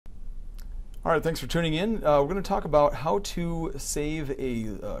All right, thanks for tuning in. We're going to talk about how to save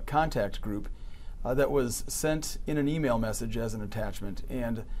a contact group that was sent in an email message as an attachment.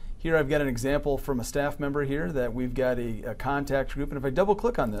 And here I've got an example from a staff member here that we've got a contact group. And if I double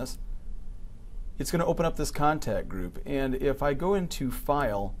click on this, it's going to open up this contact group. And if I go into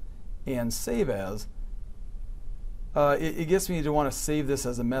File and Save As, it gets me to want to save this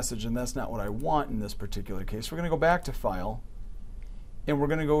as a message, and that's not what I want in this particular case. We're going to go back to File, and we're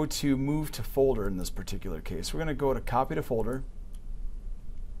going to go to Move to Folder in this particular case. We're going to go to Copy to Folder,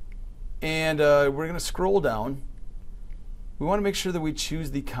 and we're going to scroll down. We want to make sure that we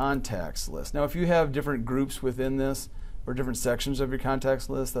choose the contacts list. Now, if you have different groups within this or different sections of your contacts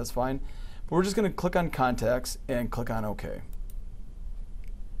list, that's fine. But we're just going to click on Contacts and click on OK.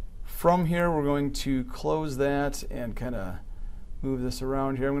 From here, we're going to close that and kind of move this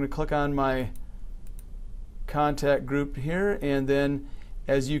around here. I'm going to click on my contact group here, and then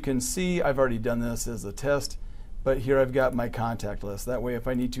as you can see, I've already done this as a test, but here I've got my contact list. That way, if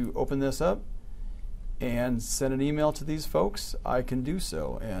I need to open this up and send an email to these folks, I can do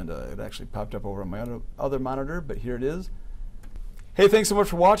so. And it actually popped up over on my other monitor, but here it is. Hey, thanks so much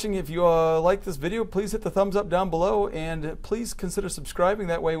for watching. If you like this video, please hit the thumbs up down below, and please consider subscribing.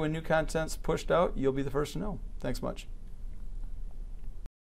 That way when new content's pushed out, you'll be the first to know. Thanks much.